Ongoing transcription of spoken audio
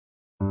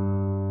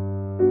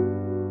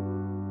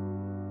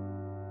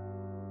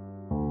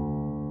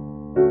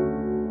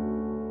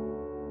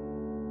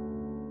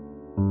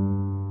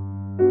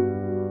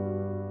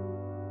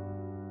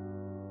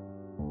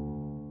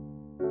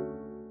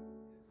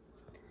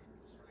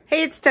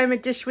Hey, it's time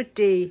at Dish with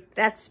D.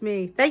 That's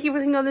me. Thank you for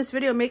clicking on this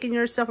video, making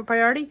yourself a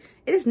priority.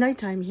 It is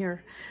nighttime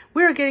here.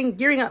 We're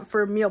gearing up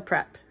for meal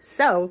prep.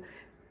 So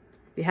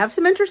we have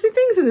some interesting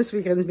things in this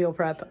weekend's meal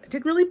prep. I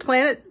didn't really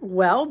plan it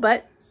well,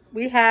 but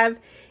we have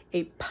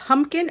a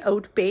pumpkin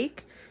oat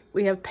bake.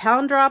 We have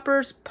Pound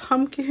Droppers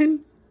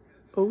pumpkin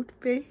oat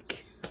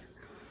bake.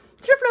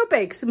 Different oat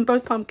bakes and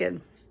both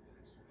pumpkin.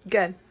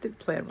 Good, didn't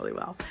plan really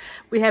well.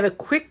 We have a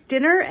quick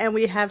dinner and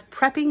we have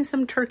prepping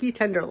some turkey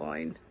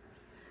tenderloin.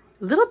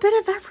 A little bit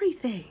of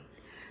everything.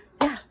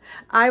 Yeah,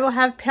 I will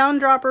have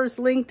Pound Droppers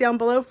link down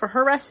below for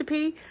her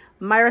recipe.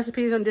 My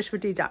recipe is on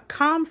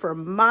dishwithd.com for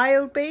my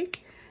oat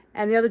bake.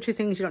 And the other two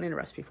things you don't need a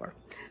recipe for.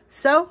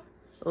 So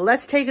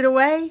let's take it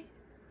away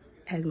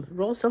and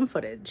roll some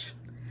footage.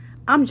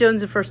 I'm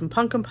Jonesy for some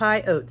pumpkin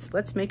pie oats.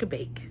 Let's make a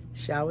bake,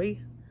 shall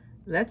we?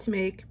 Let's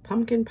make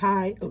pumpkin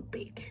pie oat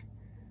bake.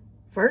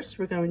 First,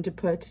 we're going to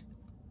put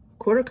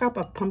 1/4 cup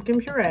of pumpkin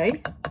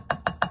puree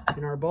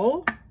in our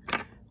bowl.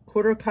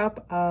 1/4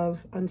 cup of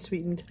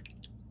unsweetened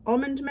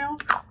almond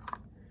milk,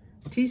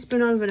 teaspoon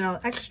of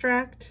vanilla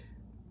extract,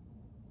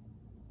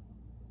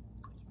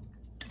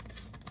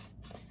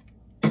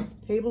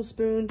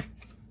 tablespoon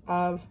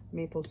of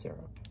maple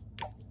syrup.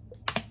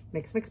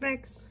 Mix, mix,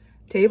 mix.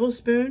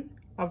 Tablespoon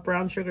of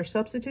brown sugar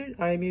substitute.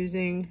 I am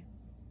using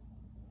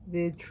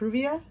the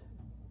Truvia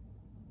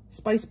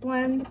spice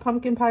blend,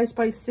 pumpkin pie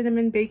spice,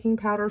 cinnamon, baking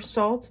powder,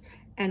 salt,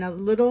 and a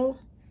little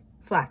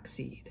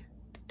flaxseed.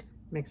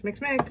 Mix,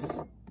 mix, mix.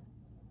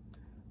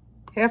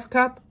 1/2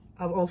 cup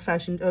of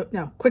old-fashioned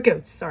quick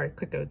oats. Sorry,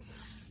 quick oats.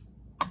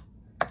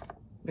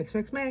 Mix,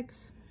 mix,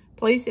 mix.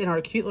 Place in our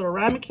cute little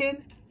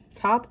ramekin,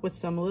 top with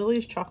some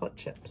Lily's chocolate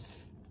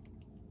chips.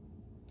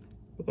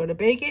 We're going to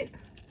bake it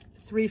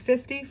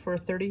 350 for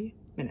 30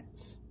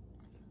 minutes.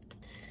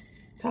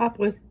 Top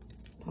with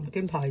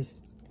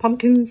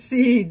pumpkin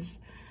seeds.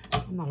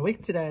 I'm not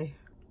awake today.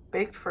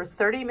 Baked for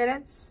 30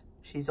 minutes.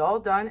 She's all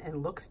done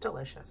and looks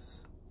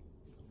delicious.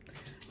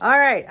 All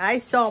right, I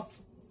saw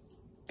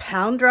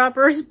Pound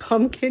Droppers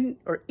pumpkin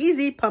or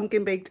easy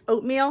pumpkin baked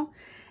oatmeal,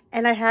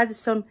 and I had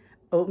some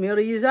oatmeal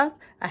to use up.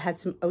 I had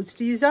some oats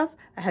to use up.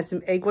 I had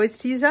some egg whites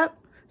to use up.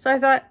 So I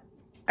thought,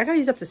 I gotta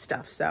use up the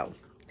stuff. So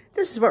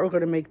this is what we're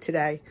gonna make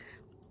today.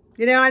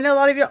 You know, I know a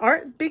lot of you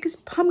aren't big as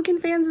pumpkin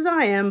fans as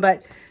I am,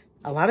 but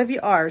a lot of you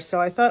are.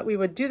 So I thought we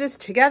would do this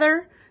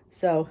together.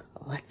 So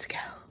let's go.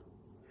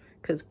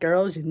 Because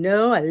girls, you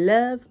know I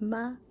love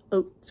my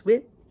oats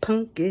with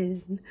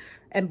pumpkin.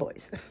 And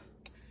boys.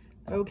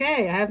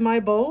 Okay, I have my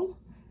bowl.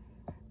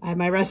 I have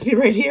my recipe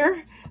right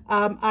here.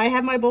 I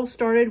have my bowl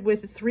started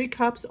with 3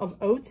 cups of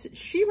oats.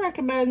 She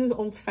recommends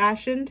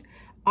old-fashioned.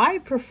 I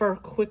prefer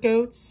quick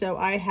oats, so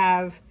I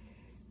have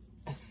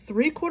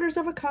 3/4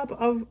 of a cup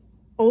of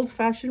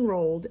old-fashioned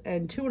rolled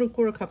and 2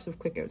 1/4 cups of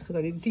quick oats because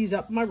I need to use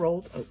up my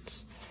rolled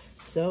oats.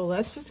 So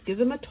let's just give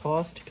them a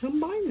toss to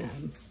combine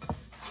them.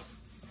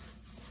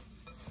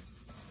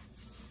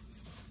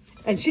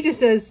 And she just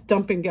says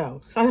dump and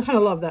go. So I kind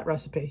of love that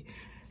recipe.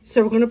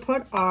 So we're going to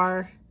put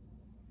our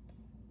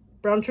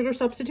brown sugar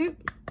substitute.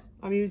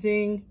 I'm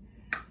using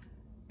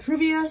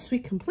Truvia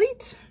Sweet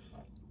Complete,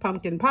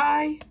 pumpkin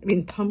puree,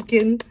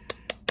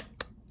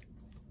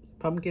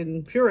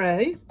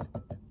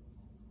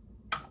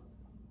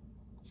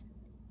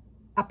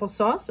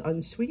 applesauce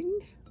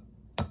unsweetened.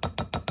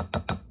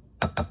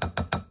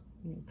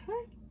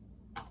 Okay.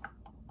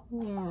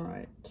 All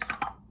right.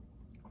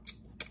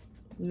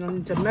 We don't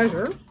need to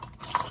measure.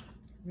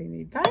 We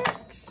need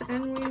that,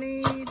 and we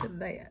need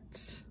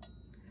that.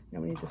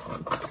 Now we need this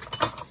one.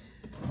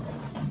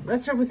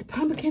 Let's start with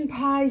pumpkin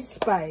pie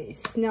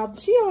spice. Now,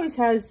 she always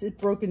has it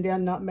broken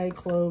down, nutmeg,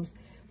 cloves,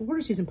 but we're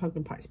just using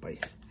pumpkin pie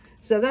spice.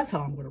 So that's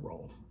how I'm going to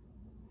roll.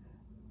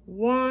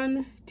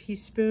 1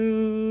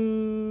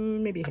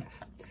 teaspoon, maybe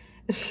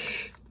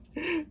 1/2.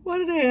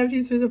 1 1/2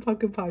 teaspoons of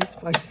pumpkin pie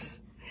spice.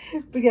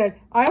 But again,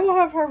 I will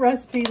have her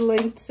recipe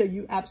linked so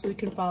you absolutely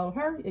can follow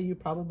her, and you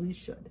probably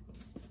should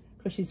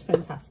because she's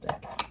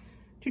fantastic.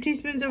 2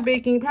 teaspoons of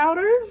baking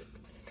powder.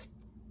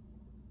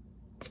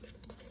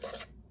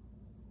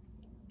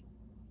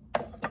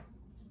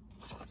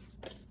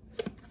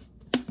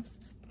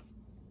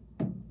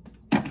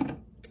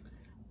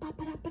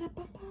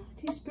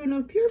 Teaspoon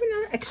of pure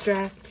vanilla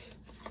extract.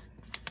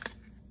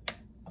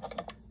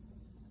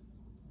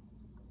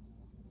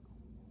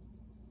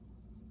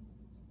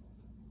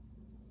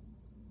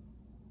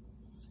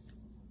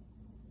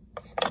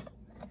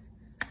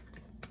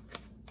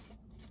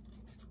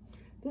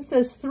 This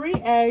says 3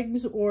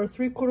 eggs or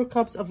 3/4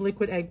 cups of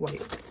liquid egg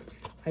white.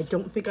 I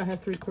don't think I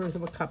have 3/4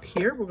 of a cup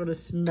here. We're going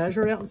to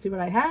measure it out and see what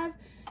I have.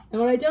 And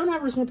what I don't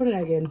have, we're just going to put an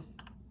egg in.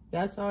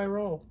 That's how I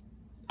roll.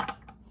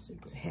 So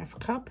it's 1/2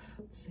 cup.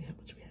 Let's see how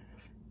much we have.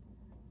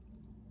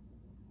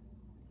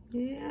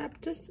 Yeah,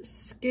 just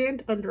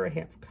scanned under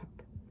 1/2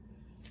 cup.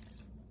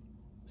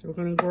 So we're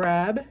going to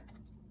grab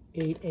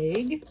 8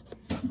 egg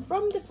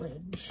from the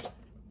fridge.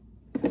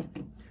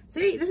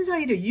 See, this is how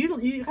you do.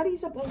 You got to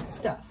use up old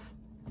stuff.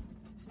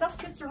 Stuff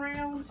sits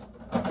around.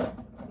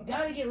 You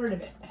got to get rid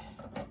of it.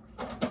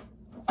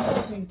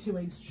 between 2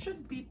 eggs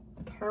should be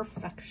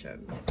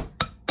perfection.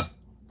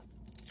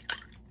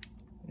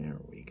 There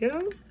we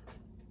go.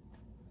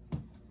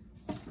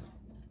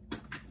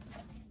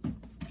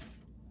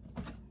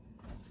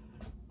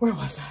 Where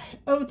was I?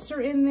 Oats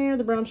are in there,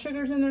 the brown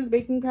sugar's in there, the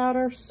baking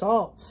powder,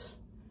 salt.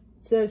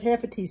 It says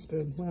half a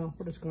teaspoon. Well,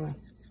 we're just gonna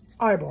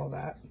eyeball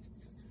that.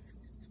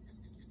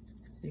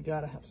 You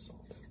gotta have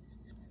salt.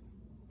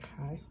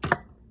 Okay.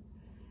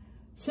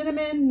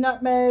 Cinnamon,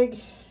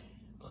 nutmeg,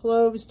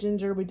 cloves,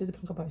 ginger. We did the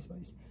pumpkin pie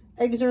spice.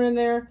 Eggs are in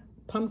there,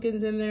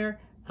 pumpkins in there,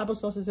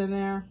 applesauce is in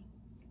there.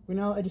 We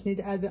know I just need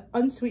to add the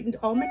unsweetened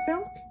almond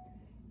milk,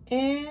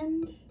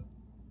 and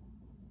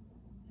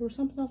there was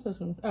something else I was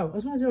going to, I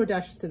was going to do a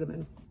dash of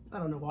cinnamon. I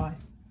don't know why.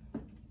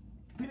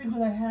 Maybe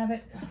because I have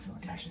it. I'll throw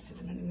a dash of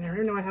cinnamon in there.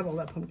 I know I have all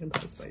that pumpkin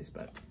pie spice,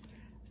 but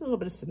it's a little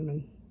bit of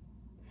cinnamon.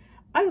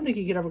 I don't think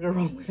you could ever go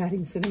wrong with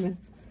adding cinnamon.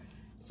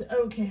 So,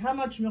 okay, how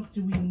much milk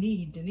do we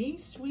need,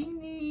 Denise? We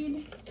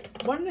need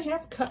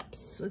 1.5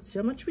 cups. Let's see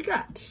how much we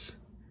got.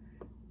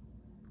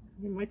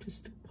 You might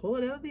just pull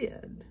it out of the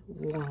end.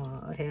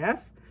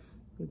 1/2.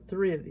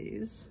 3 of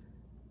these.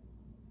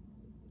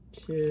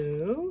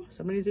 2.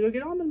 Somebody needs to go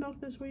get almond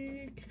milk this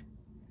week.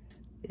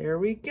 There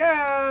we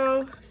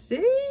go.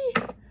 See?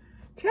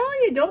 Telling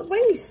you, don't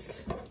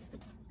waste.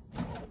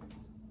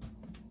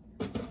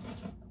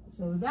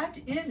 So that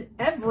is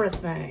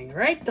everything,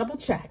 right? Double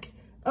check.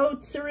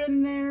 Oats are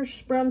in there,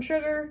 brown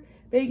sugar,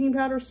 baking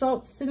powder,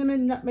 salt,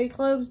 cinnamon, nutmeg,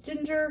 cloves,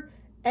 ginger,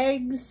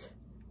 eggs,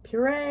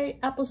 puree,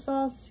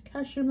 applesauce,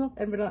 cashew milk,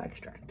 and vanilla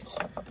extract.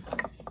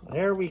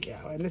 There we go.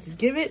 And let's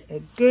give it a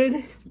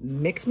good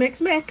mix, mix,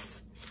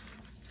 mix.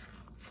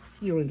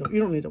 You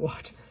don't need to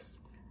watch this.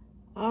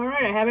 All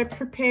right, I have a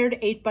prepared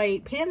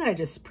 8x8 pan. I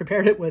just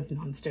prepared it with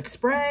nonstick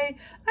spray.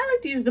 I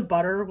like to use the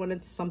butter when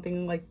it's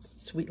something like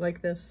sweet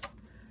like this.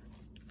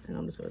 And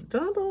I'm just going to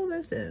dump all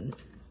this in.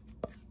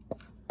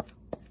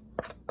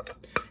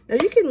 Now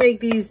you can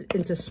make these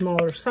into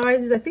smaller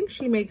sizes. I think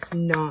she makes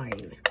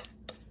 9.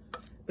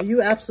 But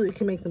you absolutely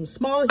can make them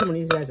smaller. If you want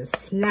to use it as a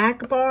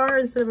snack bar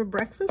instead of a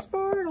breakfast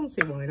bar, I don't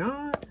see why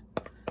not.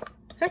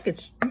 Heck, you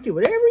do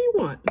whatever you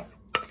want.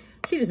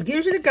 She just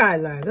gives you the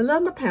guidelines. I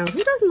love my pound.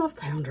 Who doesn't love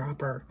Pound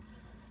Dropper?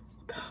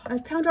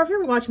 Pound Dropper, if you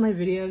ever watch my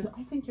videos,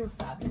 I think you're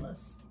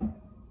fabulous.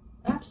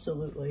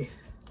 Absolutely.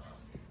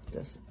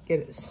 Just get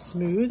it as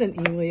smooth and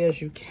evenly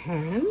as you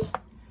can.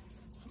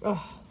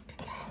 Oh, look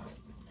at that.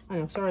 I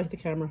know, sorry I hit the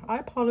camera. I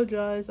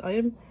apologize. All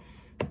right,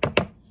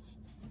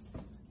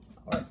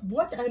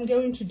 what I'm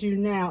going to do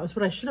now is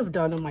what I should have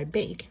done on my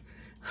bake.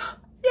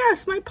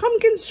 Yes, my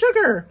pumpkin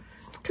sugar.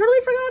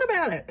 Totally forgot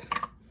about it.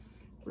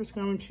 We're just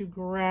going to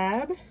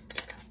grab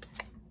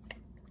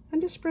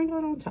and just sprinkle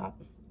it on top.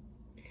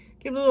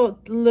 Give a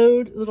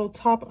little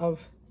top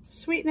of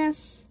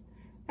sweetness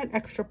and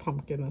extra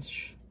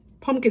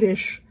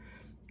pumpkinish.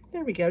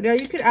 There we go. Now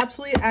you could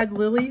absolutely add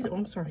lilies. Oh,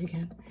 I'm sorry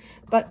again.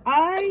 But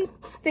I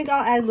think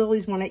I'll add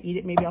lilies when I eat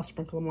it. Maybe I'll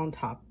sprinkle them on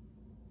top.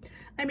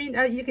 I mean,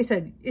 like I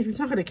said, it's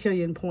not going to kill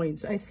you in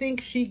points. I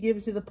think she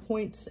gives you the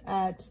points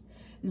at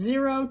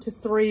 0 to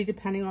 3,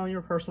 depending on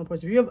your personal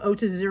points. If you have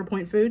oats as a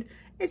 0-point food,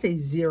 it's a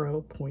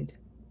 0-point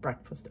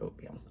breakfast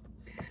oatmeal.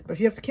 But if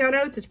you have to count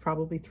oats, it's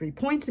probably 3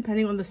 points,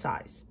 depending on the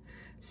size.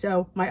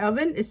 So my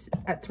oven is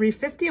at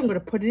 350. I'm going to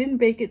put it in,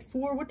 bake it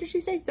for, what did she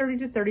say? 30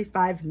 to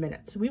 35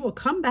 minutes. We will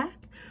come back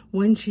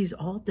when she's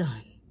all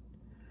done.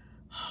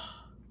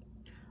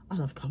 I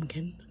love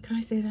pumpkin. Can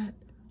I say that?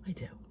 I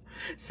do.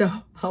 So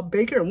I'll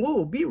bake her and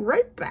we'll be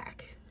right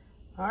back.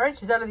 All right,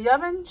 she's out of the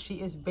oven. She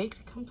is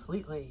baked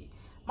completely.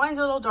 Mine's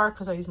a little dark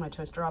because I use my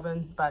toaster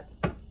oven, but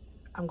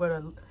I'm going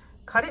to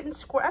cut it in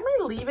square. I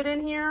may leave it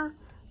in here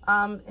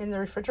in the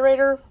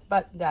refrigerator,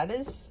 but that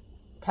is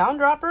Pound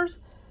Dropper's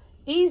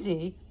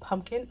easy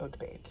pumpkin oat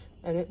bake.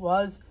 And it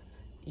was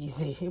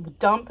easy. It would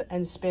dump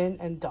and spin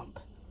and dump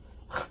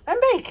and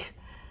bake.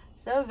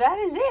 So that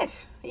is it.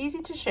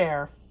 Easy to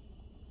share.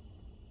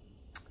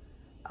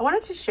 I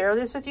wanted to share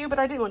this with you, but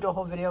I didn't want to do a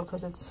whole video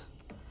because it's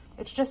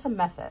just a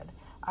method.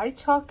 I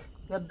took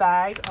the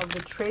bag of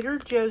the Trader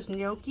Joe's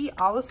gnocchi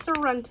alla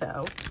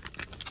Sorrento,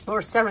 or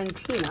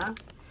Serrentina,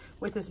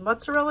 with this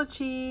mozzarella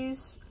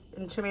cheese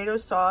and tomato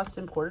sauce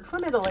imported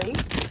from Italy.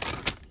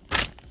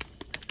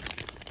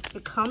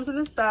 It comes in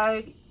this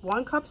bag,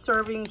 1 cup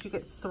servings. You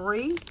get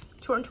 3,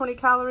 220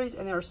 calories,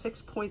 and there are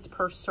 6 points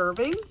per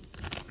serving.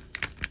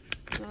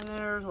 And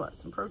there's what,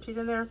 some protein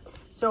in there.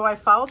 So I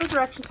followed the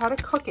directions how to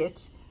cook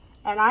it,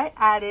 and I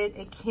added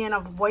a can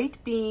of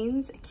white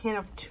beans, a can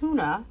of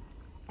tuna,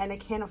 and a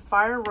can of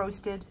fire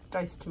roasted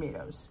diced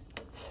tomatoes.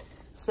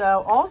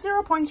 So all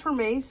 0 points for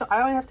me. So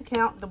I only have to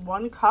count the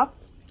 1 cup.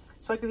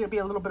 So I can be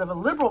a little bit of a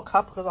liberal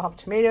cup because I'll have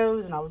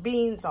tomatoes and I'll have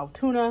beans and I'll have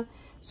tuna.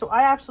 So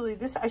I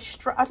absolutely, I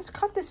just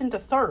cut this into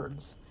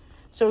thirds.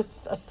 So a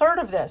third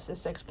of this is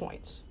 6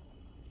 points.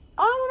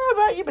 I don't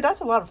know about you, but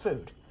that's a lot of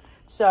food.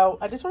 So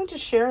I just wanted to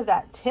share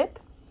that tip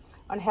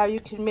on how you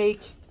can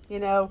make, you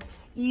know,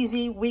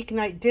 easy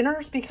weeknight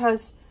dinners,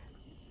 because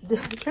the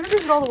Trader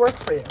Joe's did all the work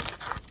for you.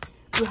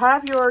 you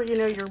have your, you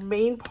know, your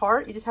main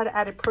part. You just had to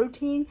add a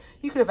protein.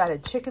 You could have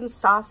added chicken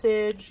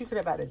sausage. You could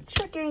have added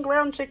chicken,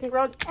 ground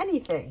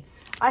anything.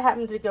 I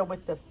happen to go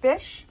with the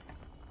fish.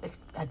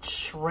 A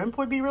shrimp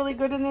would be really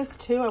good in this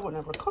too. I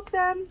wouldn't overcook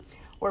them.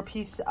 Or a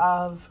piece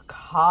of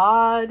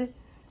cod,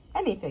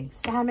 anything,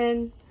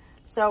 salmon.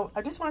 So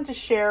I just wanted to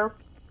share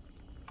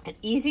an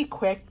easy,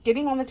 quick,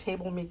 getting on the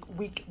table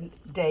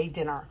weekday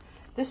dinner.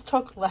 This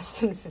took less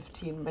than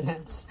 15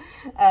 minutes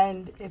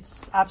and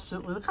it's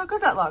absolutely, look how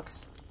good that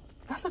looks.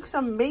 That looks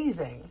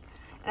amazing.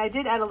 And I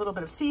did add a little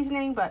bit of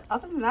seasoning, but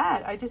other than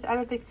that, I just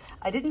added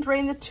I didn't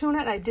drain the tuna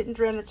and I didn't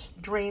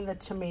drain the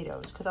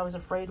tomatoes because I was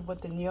afraid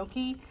with the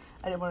gnocchi,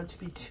 I didn't want it to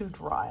be too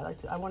dry.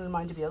 I wanted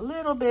mine to be a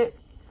little bit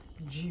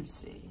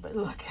juicy, but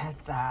look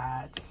at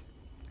that.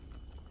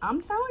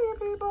 I'm telling you,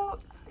 people,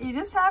 you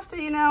just have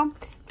to, you know,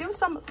 give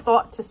some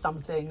thought to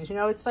some things. You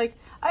know, it's like,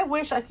 I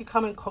wish I could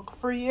come and cook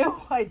for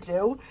you. I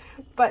do.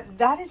 But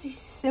that is a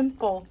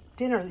simple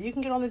dinner that you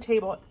can get on the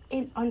table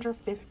in under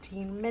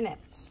 15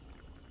 minutes.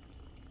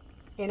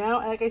 You know,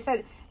 and like I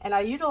said, and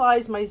I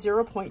utilize my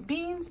 0 point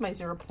beans, my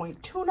 0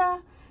 point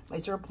tuna, my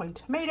 0 point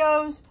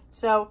tomatoes.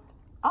 So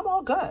I'm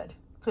all good.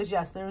 Because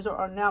yes, those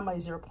are now my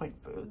 0 point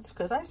foods.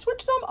 Because I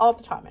switch them all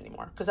the time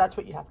anymore. Because that's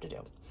what you have to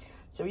do.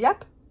 So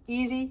yep,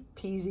 easy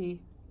peasy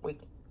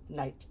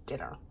weeknight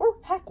dinner. Or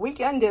heck,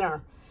 weekend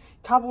dinner.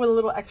 Top it with a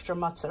little extra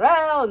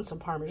mozzarella and some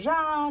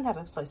Parmesan. Have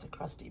a slice of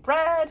crusty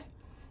bread.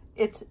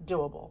 It's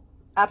doable.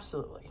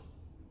 Absolutely.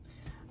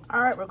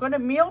 All right, we're going to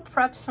meal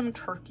prep some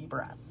turkey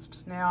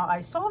breast. Now,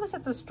 I saw this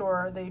at the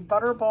store, the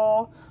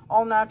Butterball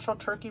all natural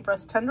turkey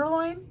breast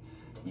tenderloin.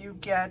 You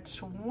get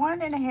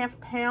 1.5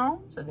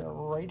 pounds, and they're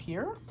right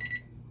here.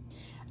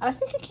 And I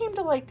think it came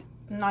to like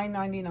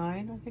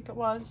 $9.99, I think it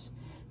was.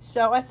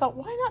 So I thought,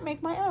 why not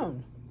make my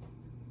own?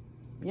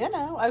 You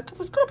know, I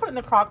was going to put it in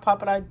the crock pot,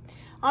 but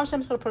honestly,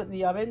 I'm just going to put it in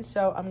the oven.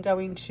 So I'm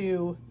going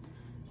to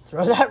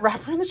throw that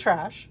wrapper in the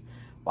trash.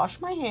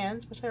 Wash my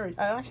hands, which I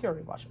actually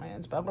already washed my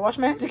hands, but I'm going to wash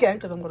my hands again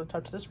because I'm going to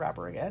touch this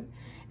wrapper again.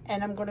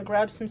 And I'm going to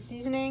grab some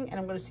seasoning and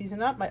I'm going to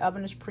season up. My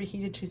oven is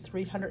preheated to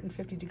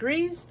 350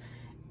 degrees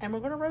and we're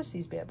going to roast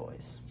these bad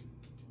boys.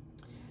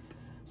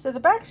 So the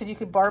back said you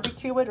could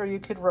barbecue it or you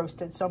could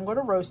roast it. So I'm going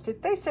to roast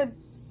it. They said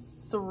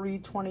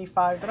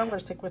 325, but I'm going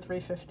to stick with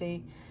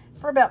 350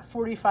 for about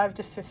 45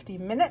 to 50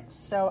 minutes.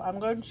 So I'm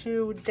going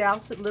to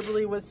douse it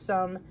liberally with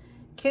some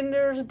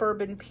Kinder's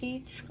Bourbon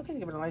Peach. I think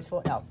give it a nice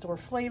little outdoor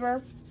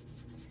flavor.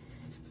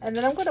 And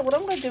then what I'm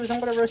going to do is I'm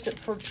going to roast it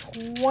for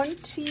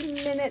 20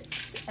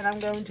 minutes and I'm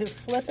going to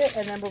flip it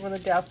and then we're going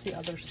to douse the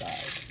other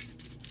side.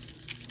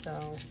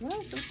 So, well,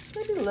 it's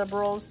going to be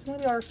liberal. It's going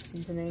to be our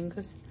seasoning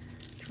because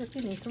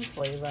turkey needs some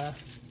flavor.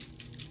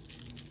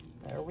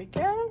 There we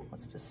go.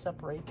 Let's just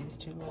separate these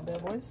two little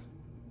bad boys.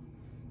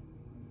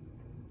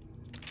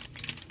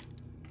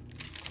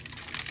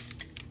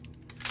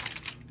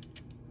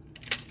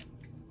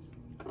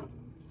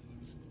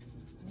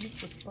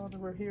 Let's just spot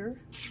over here.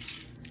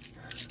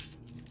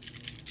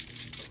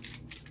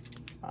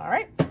 All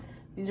right,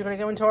 these are going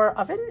to go into our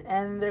oven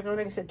and they're going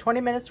to, like I said, 20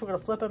 minutes. We're going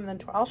to flip them, and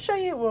then I'll show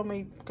you when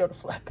we go to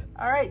flip.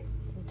 All right,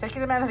 I'm taking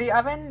them out of the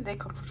oven. They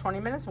cook for 20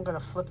 minutes. I'm going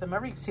to flip them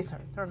over. You can see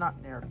they're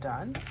not near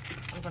done.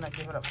 I'm going to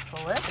give it a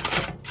flip.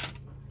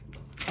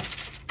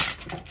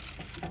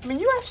 I mean,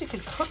 you actually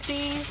could cook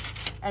these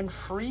and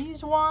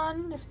freeze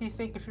one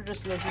if you're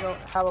just, if you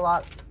don't have a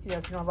lot, if you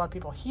don't have a lot of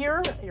people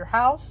here at your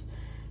house.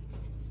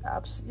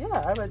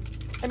 Yeah,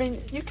 I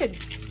mean, you could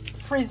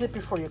freeze it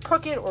before you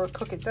cook it or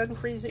cook it then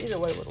freeze it. Either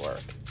way would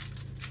work.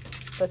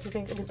 But you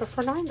think, but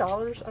for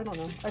 $9, I don't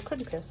know. I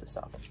couldn't pass this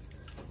up.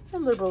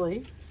 And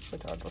liberally,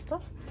 with other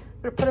stuff,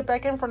 we're going to put it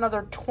back in for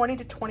another 20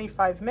 to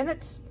 25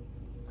 minutes.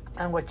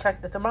 And we'll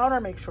check the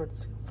thermometer, make sure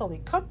it's fully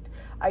cooked.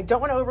 I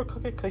don't want to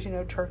overcook it because, you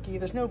know, turkey,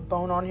 there's no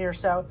bone on here,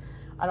 so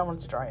I don't want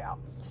it to dry out.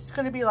 It's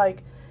going to be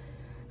like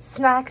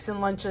snacks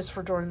and lunches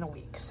for during the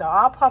week. So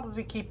I'll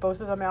probably keep both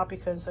of them out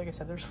because, like I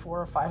said, there's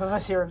 4 or 5 of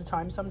us here at a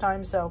time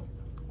sometimes. So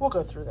we'll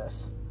go through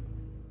this.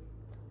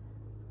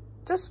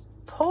 Just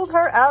pulled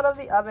her out of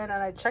the oven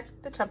and I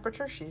checked the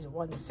temperature. She's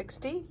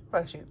 160.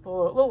 Well, actually, a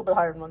little bit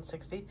higher than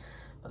 160.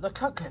 But look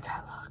how good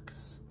that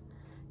looks.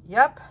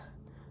 Yep.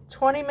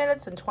 20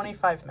 minutes and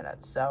 25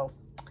 minutes. So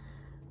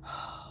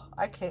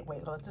I can't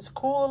wait. We'll let this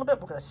cool a little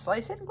bit. We're going to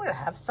slice it and we're going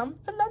to have some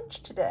for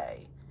lunch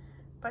today.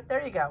 But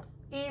there you go.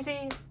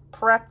 Easy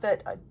prep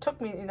that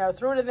took me, you know,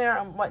 threw it in there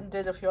and went and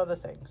did a few other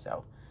things.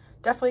 So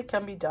definitely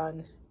can be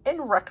done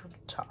in record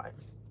time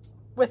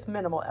with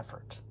minimal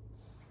effort.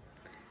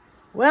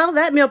 Well,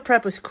 that meal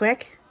prep was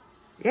quick.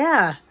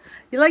 Yeah,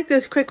 you like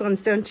those quick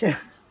ones, don't you?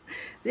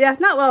 Yeah,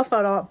 not well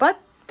thought out,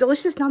 but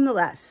delicious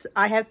nonetheless.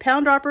 I have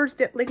Pound Whoppers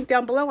that link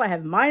down below. I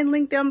have mine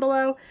linked down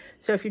below.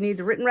 So if you need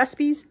the written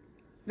recipes,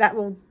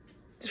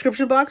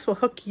 description box will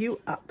hook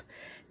you up.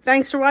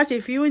 Thanks for watching.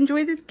 If you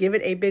enjoyed it, give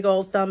it a big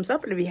old thumbs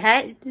up. And if you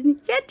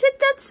didn't yet, hit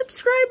that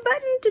subscribe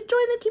button to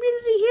join the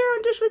community here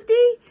on Dish with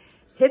D.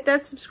 Hit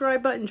that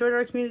subscribe button. Join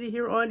our community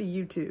here on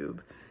YouTube.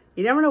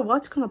 You never know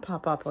what's going to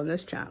pop up on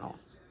this channel.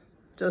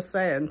 Just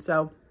saying.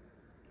 So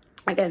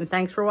Again,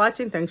 thanks for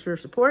watching. Thanks for your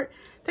support.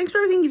 Thanks for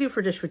everything you do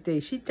for Dish with D.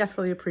 She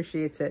definitely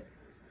appreciates it.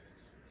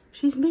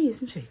 She's me,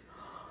 isn't she?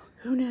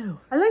 Who knew?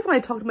 I like when I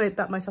talk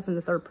about myself in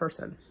the third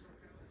person.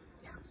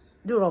 Yeah,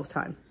 I do it all the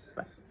time.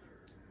 But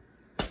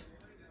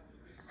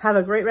have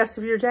a great rest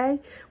of your day.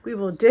 We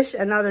will dish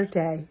another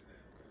day.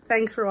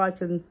 Thanks for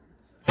watching.